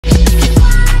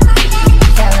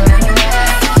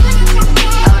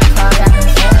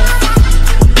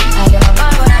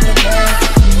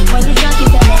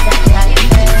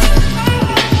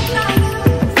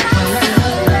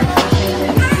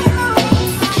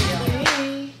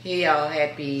y'all.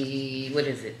 Happy, what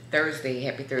is it? Thursday.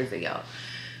 Happy Thursday, y'all.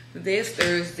 Today is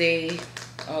Thursday,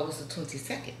 August the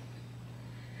 22nd.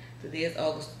 Today is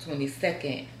August the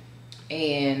 22nd.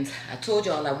 And I told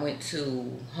y'all I went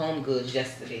to HomeGoods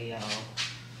yesterday,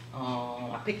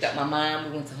 y'all. I picked up my mom.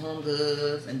 We went to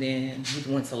HomeGoods, and then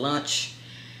we went to lunch.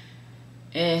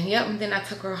 And yep, and then I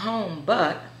took her home.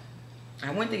 But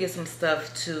I went to get some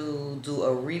stuff to do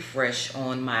a refresh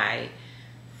on my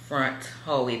front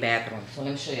hallway bathroom. So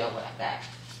let me show y'all what I got.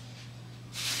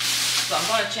 So I'm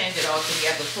going to change it all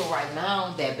together. So right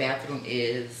now, that bathroom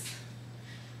is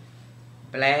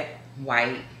black,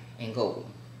 white, and gold.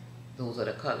 Those are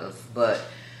the colors. But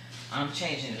I'm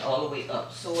changing it all the way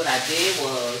up. So what I did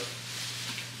was,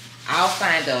 I'll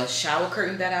find a shower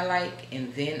curtain that I like,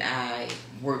 and then I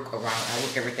work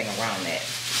everything around that.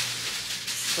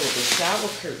 So the shower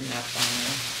curtain I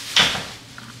found,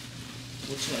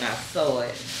 which when I saw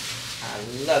it, I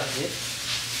loved it.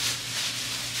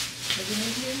 Look in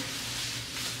here.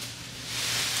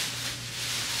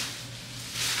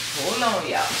 Hold on,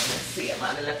 y'all. Let's see. I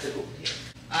might have left it over here.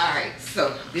 Alright,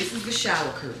 so this is the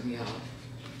shower curtain, y'all.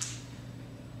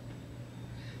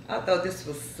 I thought this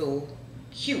was so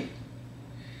cute.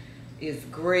 It's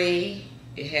gray.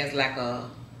 It has like a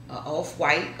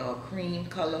off-white or cream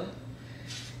color.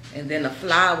 And then the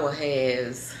flower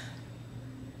has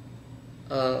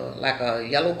like a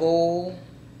yellow gold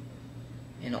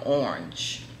and an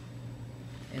orange.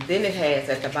 And then it has,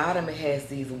 at the bottom, it has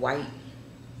these white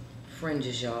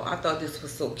fringes, y'all. I thought this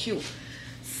was so cute.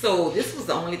 So this was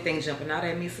the only thing jumping out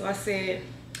at me. So I said,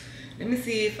 let me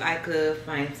see if I could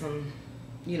find some,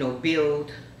 you know,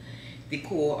 build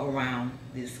decor around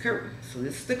this curtain. So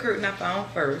this is the curtain I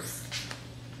found first.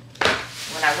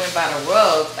 When I went by the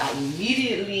rugs, I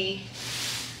immediately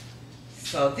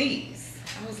saw these.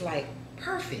 I was like,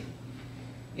 perfect.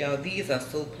 Y'all, these are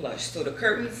so plush. So the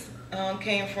curtains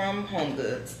came from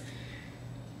HomeGoods.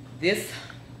 This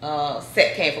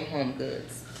set came from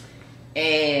HomeGoods.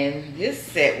 And this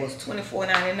set was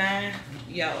 $24.99.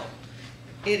 Y'all,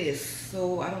 it is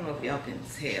so, I don't know if y'all can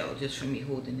tell just from me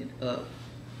holding it up.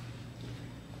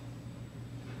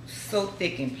 So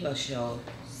thick and plush, y'all.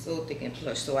 So thick and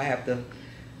plush. So I have the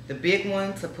big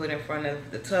one to put in front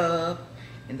of the tub,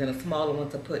 and then a smaller one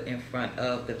to put in front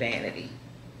of the vanity.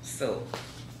 So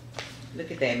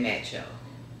look at that match, y'all.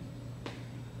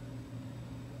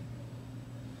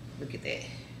 Look at that.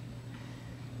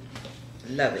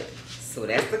 Love it. So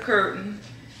that's the curtain.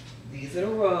 These are the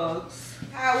rugs.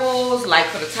 Towels, like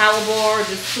for the towel board,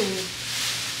 just to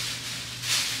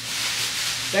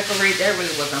decorate. That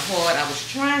really wasn't hard. I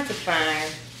was trying to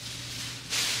find,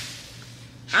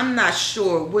 I'm not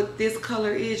sure what this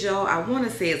color is, y'all. I want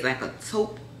to say it's like a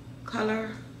taupe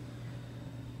color.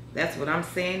 That's what I'm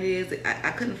saying it is.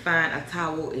 I couldn't find a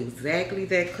towel exactly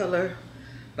that color,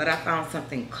 but I found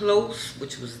something close,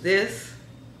 which was this.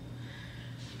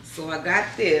 So I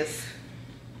got this.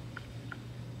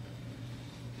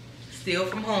 Still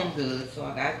from HomeGoods. So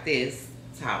I got this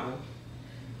towel.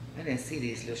 I didn't see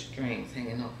these little strings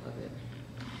hanging off of it.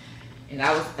 And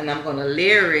I'm gonna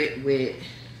layer it with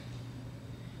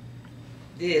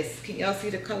this. Can y'all see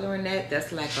the color in that?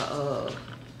 That's like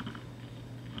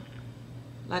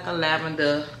a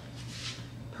lavender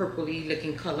purpley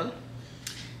looking color.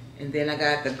 And then I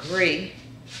got the gray.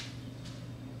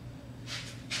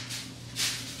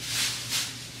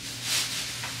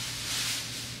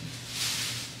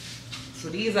 So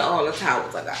these are all the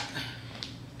towels I got.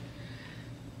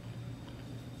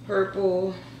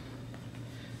 Purple,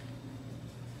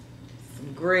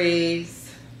 some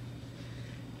grays,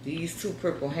 these two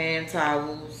purple hand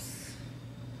towels,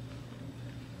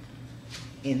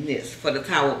 and this for the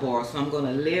towel bar. So I'm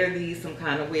gonna layer these some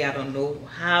kind of way. I don't know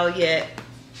how yet,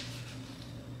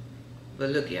 but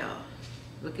look, y'all,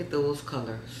 look at those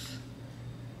colors.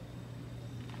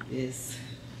 It's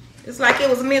like it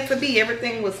was meant to be.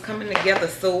 Everything was coming together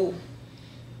so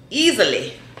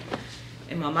easily.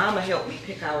 And my mama helped me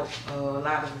pick out a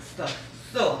lot of the stuff.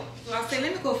 So I said,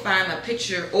 let me go find a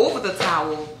picture. Over the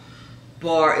towel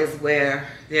bar is where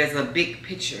there's a big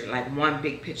picture, like one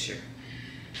big picture,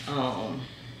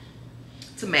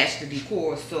 to match the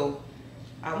decor. So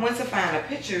I went to find a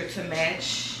picture to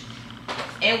match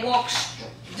and walked.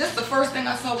 Just the first thing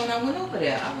I saw when I went over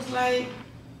there, I was like,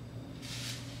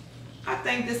 I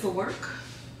think this will work.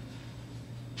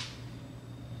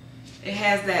 It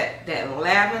has that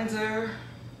lavender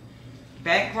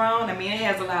background. I mean, it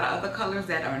has a lot of other colors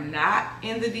that are not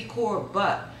in the decor,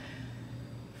 but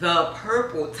the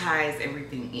purple ties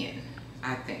everything in,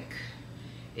 I think.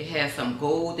 It has some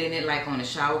gold in it, like on the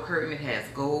shower curtain. It has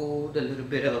gold, a little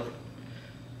bit of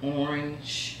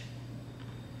orange,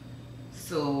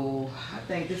 So I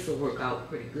think this will work out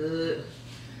pretty good.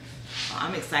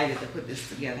 I'm excited to put this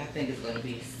together. I think it's going to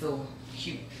be so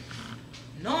cute.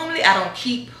 Normally I don't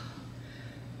keep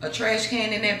a trash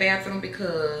can in that bathroom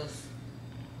because,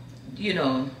 you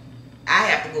know, I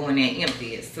have to go in there and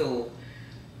empty it. So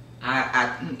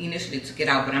I initially took it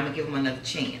out, but I'm going to give them another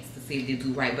chance to see if they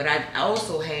do right. But I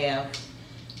also have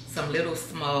some little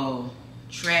small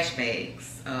trash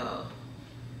bags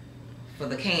for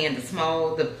the can, the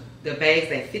small, the bags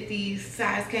that fit these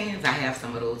size cans. I have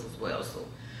some of those as well. So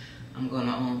I'm going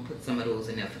to put some of those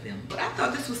in there for them. But I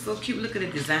thought this was so cute. Look at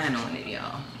the design on it,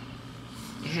 y'all.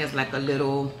 It has like a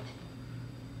little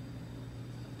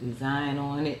design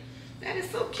on it. That is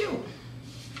so cute.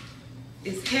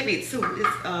 It's heavy too.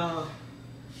 It's I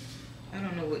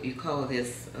don't know what you call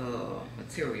this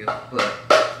material, but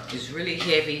it's really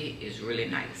heavy. It's really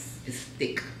nice. It's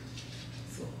thick.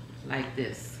 So like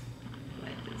this,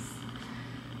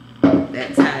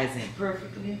 that ties in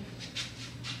perfectly.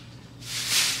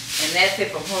 And that's it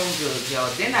from HomeGoods, y'all.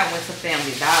 Then I went to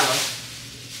Family Dollar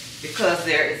because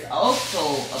there is also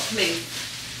a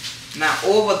place now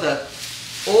over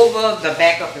the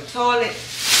back of the toilet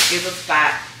is a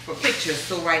spot for pictures.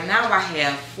 So right now I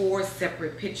have 4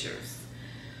 separate pictures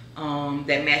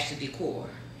that match the decor.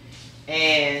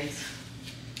 And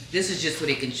this is just so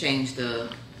they can change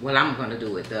the, well, I'm going to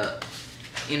do it, the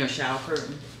inner shower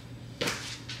curtain.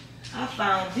 I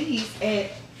found these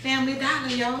at Family Dollar,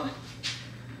 y'all.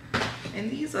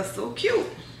 And these are so cute.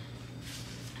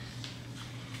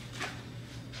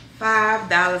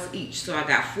 $5 each. So I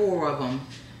got 4 of them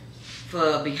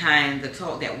for behind the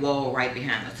toilet, that wall right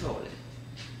behind the toilet.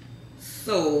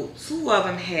 So 2 of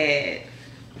them had,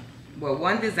 well,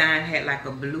 one design had like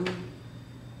a blue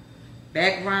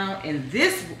background, and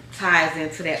this ties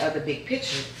into that other big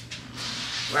picture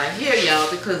right here, y'all,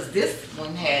 because this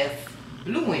one has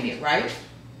blue in it, right?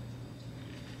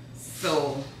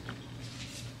 So,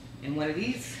 and one of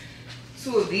these,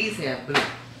 2 of these have blue.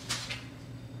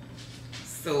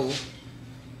 So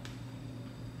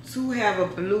 2 have a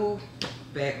blue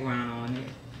background on it.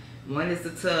 One is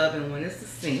the tub and one is the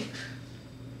sink.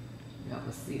 Y'all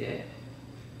can see that.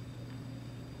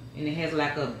 And it has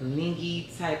like a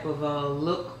blingy type of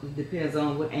look. It depends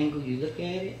on what angle you look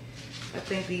at it. I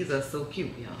think these are so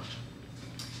cute, y'all.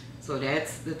 So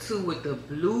that's the 2 with the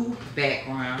blue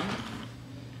background.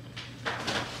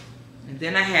 And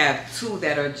then I have 2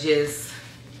 that are just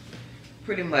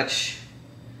pretty much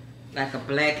like a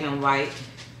black and white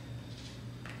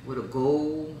with a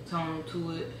gold tone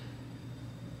to it.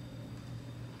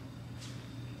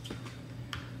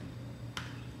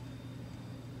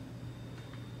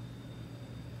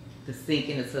 The sink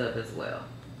in the tub as well.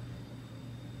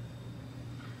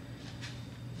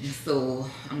 And so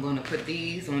I'm going to put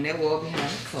these on that wall behind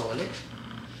the toilet.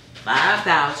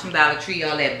 $5 from Dollar Tree.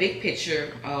 Y'all, that big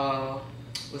picture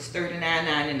was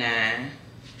 $39.99.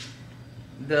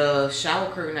 The shower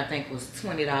curtain, I think, was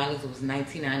 $20. It was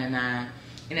 $19.99.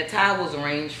 And the towels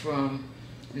range from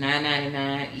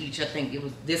 $9.99 each. I think it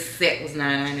was, this set was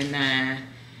 $9.99.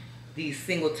 These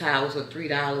single towels were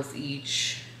 $3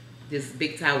 each. This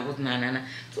big towel was $9.99.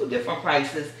 2 different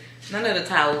prices. None of the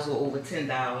towels were over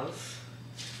 $10.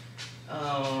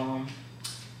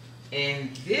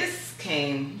 And this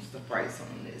came, what's the price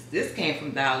on this? This came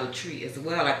from Dollar Tree as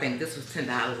well. I think this was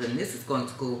 $10, and this is going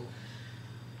to go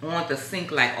on the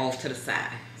sink, like off to the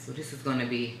side. So this is going to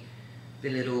be the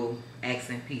little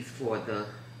accent piece for the,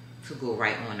 to go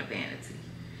right on the vanity.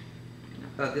 And I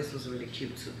thought this was really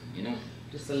cute too, you know,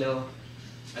 just a little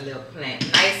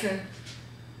plant, nice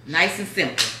and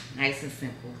simple, nice and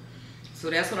simple. So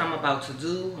that's what I'm about to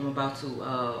do. I'm about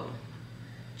to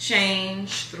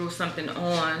change, throw something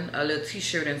on, a little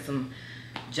t-shirt and some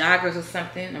joggers or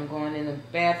something. I'm going in the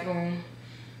bathroom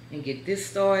and get this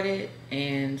started.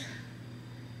 And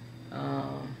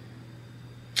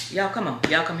y'all come on,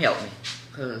 y'all come help me,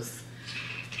 because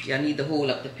y'all need to hold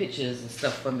up the pictures and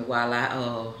stuff for me while I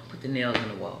put the nails in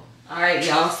the wall. All right,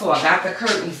 y'all, so I got the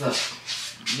curtains up.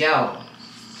 Y'all,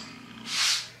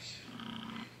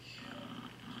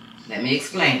 let me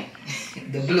explain.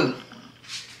 The blue.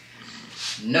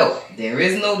 No, there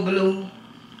is no blue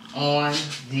on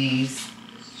these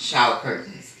shower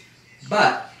curtains.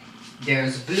 But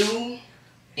there's blue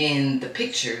in the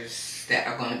pictures that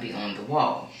are going to be on the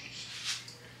wall.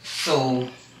 So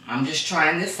I'm just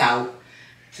trying this out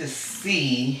to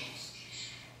see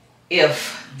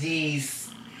if these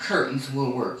curtains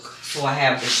will work. So I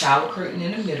have the shower curtain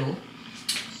in the middle.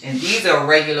 And these are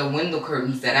regular window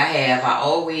curtains that I have. I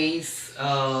always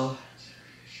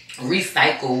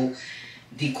recycle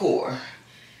Decor.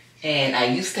 And I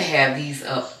used to have these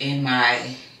up in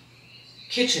my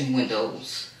kitchen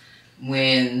windows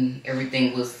when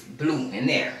everything was blue in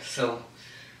there. So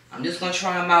I'm just gonna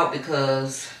try them out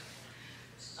because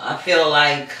I feel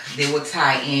like they will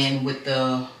tie in with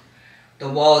the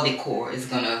wall decor. It's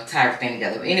gonna tie everything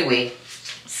together. But anyway,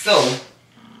 so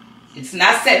it's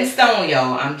not set in stone,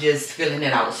 y'all. I'm just filling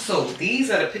it out. So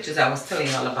these are the pictures I was telling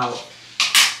y'all about.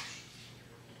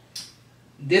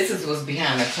 This is what's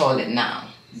behind the toilet now.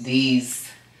 These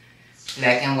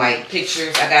black and white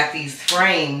pictures. I got these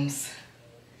frames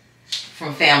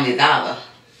from Family Dollar.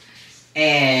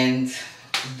 And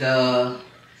the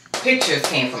pictures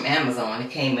came from Amazon.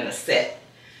 It came in a set.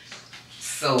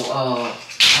 So I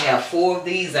have 4 of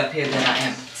these up here that I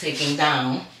am taking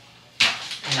down.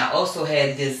 And I also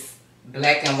had this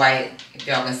black and white, if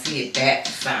y'all can see it, back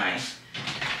sign.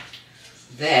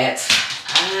 That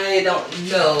I don't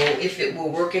know if it will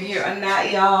work in here or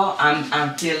not, y'all.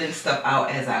 I'm feeling stuff out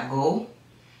as I go.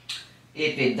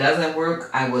 If it doesn't work,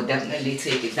 I will definitely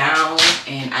take it down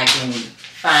and I can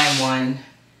find one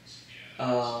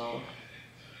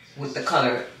with the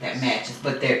color that matches.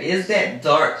 But there is that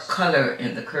dark color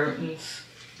in the curtains.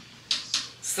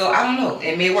 So I don't know.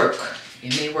 It may work.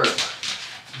 It may work.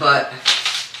 But,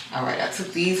 alright, I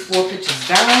took these 4 pictures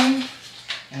down.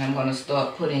 And I'm going to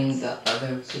start putting the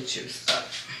other pictures up.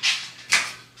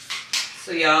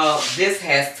 So y'all, this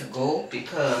has to go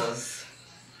because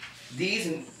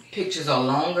these pictures are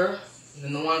longer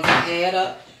than the ones I had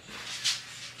up.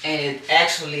 And it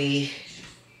actually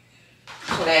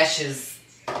clashes,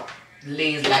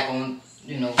 lays like on,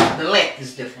 you know, the length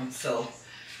is different. So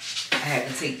I had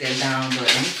to take that down. But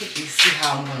let me put these, see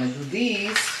how I'm going to do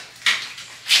these.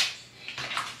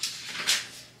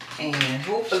 And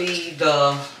hopefully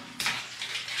the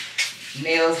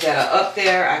nails that are up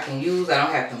there I can use. I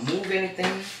don't have to move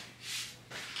anything.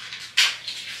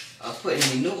 I'll put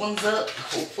any new ones up,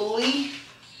 hopefully.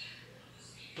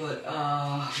 But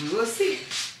we will see.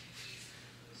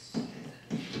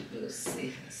 We'll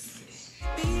see. Let's see.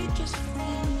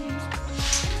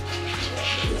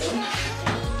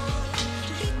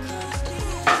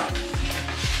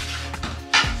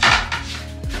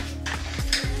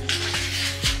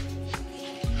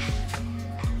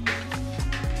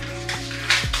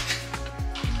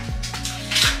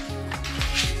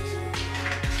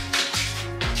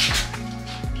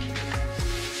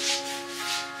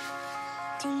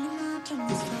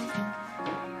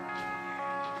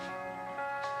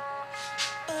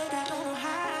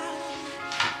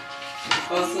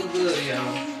 Oh, so good,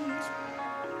 y'all.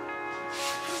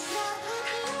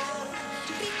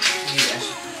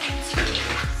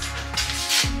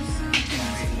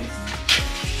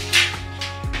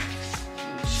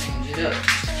 Change it up.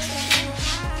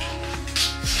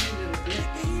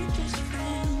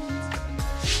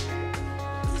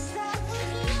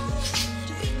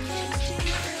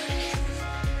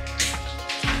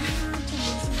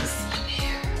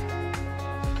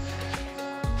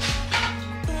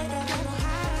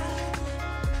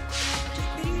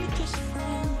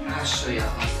 I'll show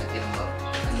y'all once I get them up.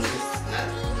 I know this is not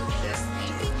the best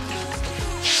thing.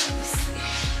 Let's see.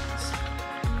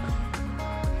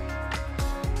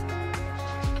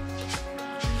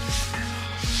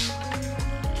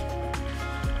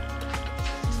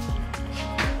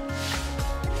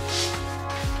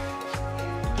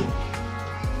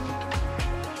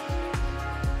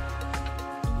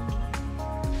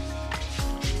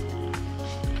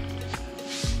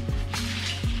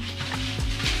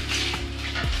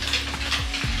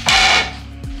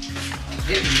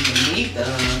 Didn't even need the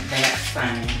back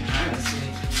sign, honestly.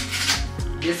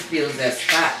 This fills that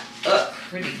spot up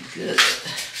pretty good.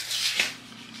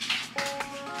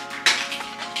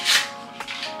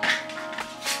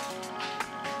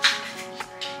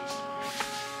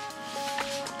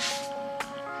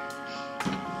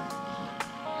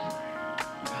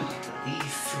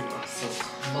 These 2 are so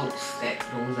close that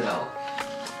throws it off.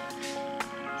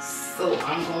 So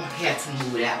I'm gonna have to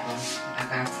move that one. I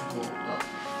got to go up.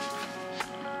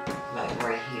 Like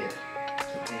right here,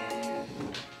 and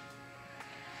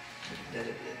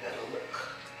that'll be a better look.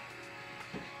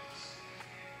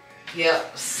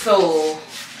 Yep, so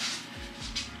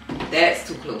that's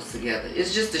too close together.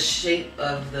 It's just the shape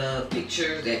of the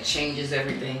picture that changes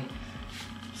everything.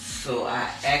 So I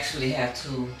actually have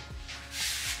to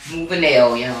move a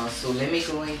nail, y'all. So let me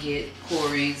go and get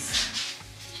Corey's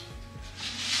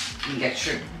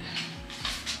electric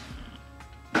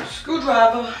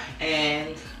screwdriver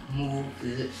and move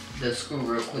the screw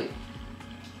real quick.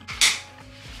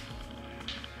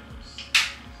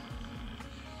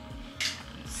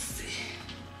 Let's see.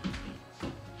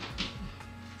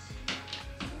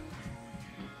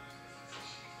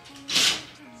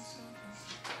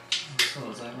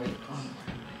 color's already gone.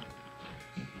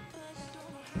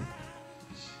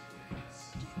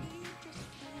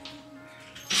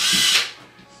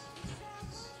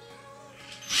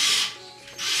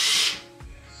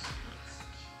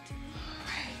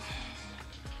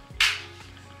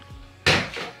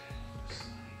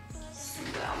 See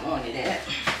where I wanted at.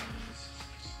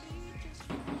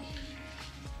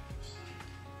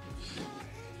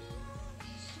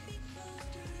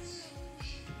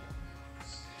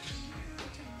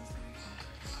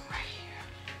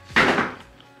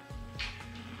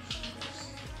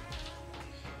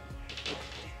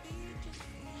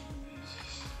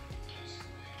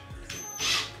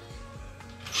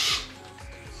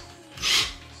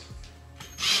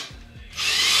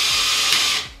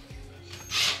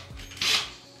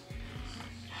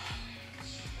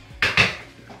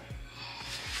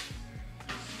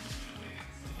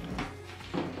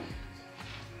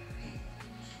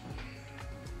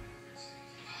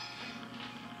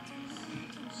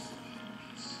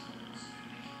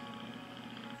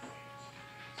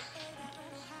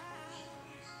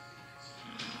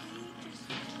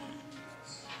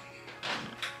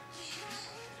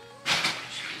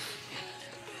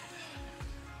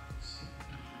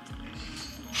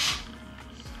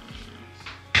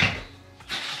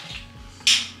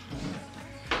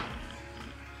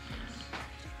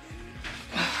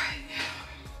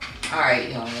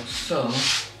 Alright, y'all, so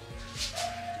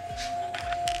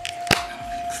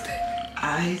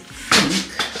I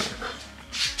think,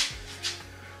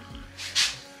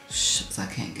 shucks, I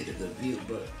can't get a good view,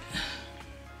 but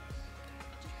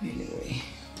anyway,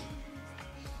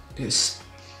 it's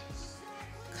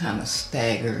kind of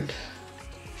staggered.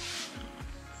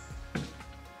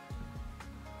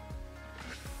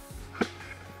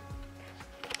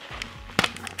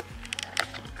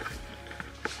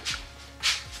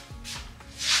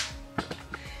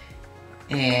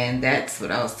 And that's what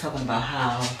I was talking about,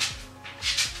 how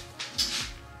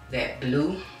that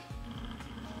blue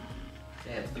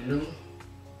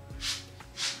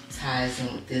ties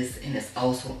in with this, and it's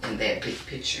also in that big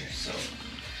picture. So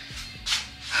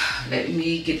let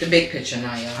me get the big picture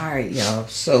now, y'all. All right, y'all,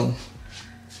 so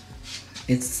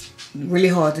it's really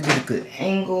hard to get a good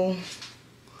angle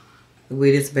the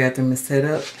way this bathroom is set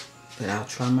up, but I'll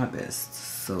try my best.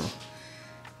 So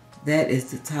that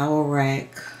is the towel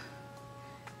rack.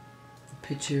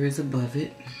 Picture is above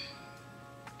it.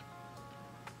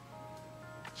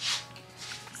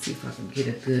 See if I can get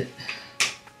a good.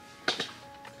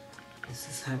 This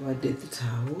is how I did the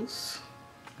towels.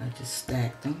 I just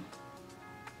stacked them.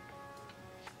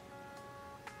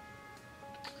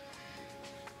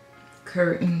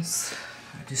 Curtains,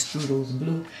 I just threw those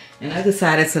blue, and I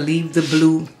decided to leave the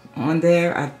blue on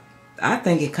there. I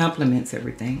think it complements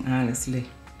everything, honestly.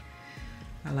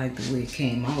 I like the way it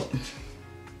came out.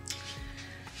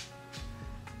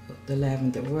 The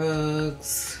lavender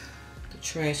rugs, the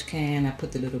trash can, I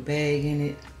put the little bag in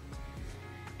it.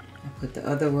 I put the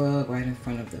other rug right in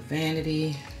front of the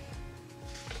vanity.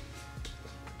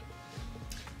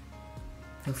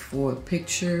 The 4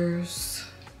 pictures.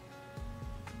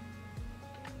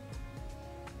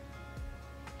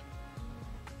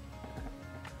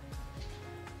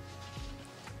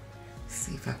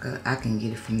 See if I can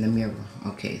get it from the mirror.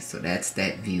 Okay, so that's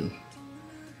that view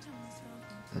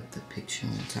of the picture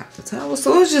on top of the towel.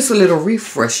 So it was just a little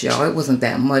refresh, y'all. It wasn't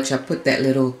that much. I put that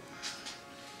little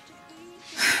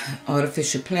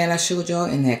artificial plant I showed y'all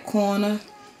in that corner.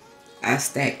 I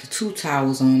stacked the 2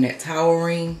 towels on that towel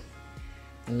ring,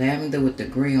 the lavender with the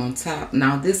gray on top.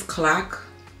 Now this clock,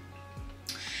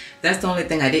 that's the only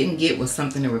thing I didn't get, was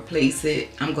something to replace it.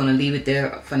 I'm gonna leave it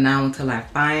there for now until I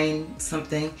find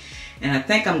something, and I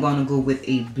think I'm gonna go with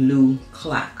a blue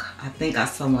clock. I think I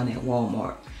saw one at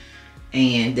Walmart.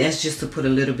 And that's just to put a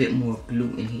little bit more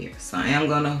blue in here. So I am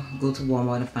gonna go to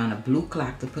Walmart and find a blue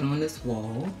clock to put on this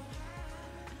wall.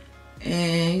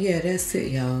 And yeah, that's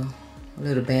it, y'all. A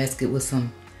little basket with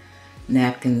some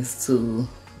napkins to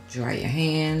dry your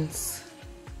hands.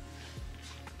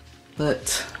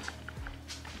 But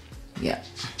yeah.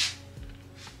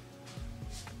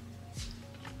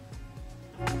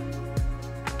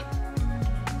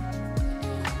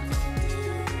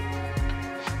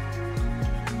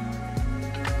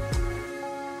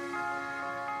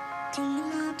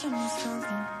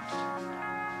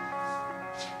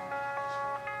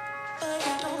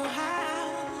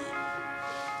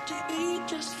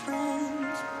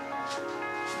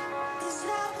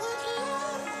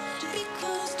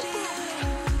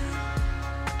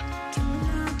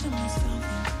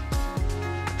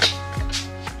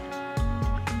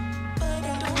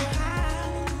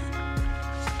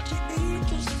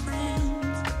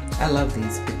 I love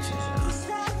these pictures, y'all.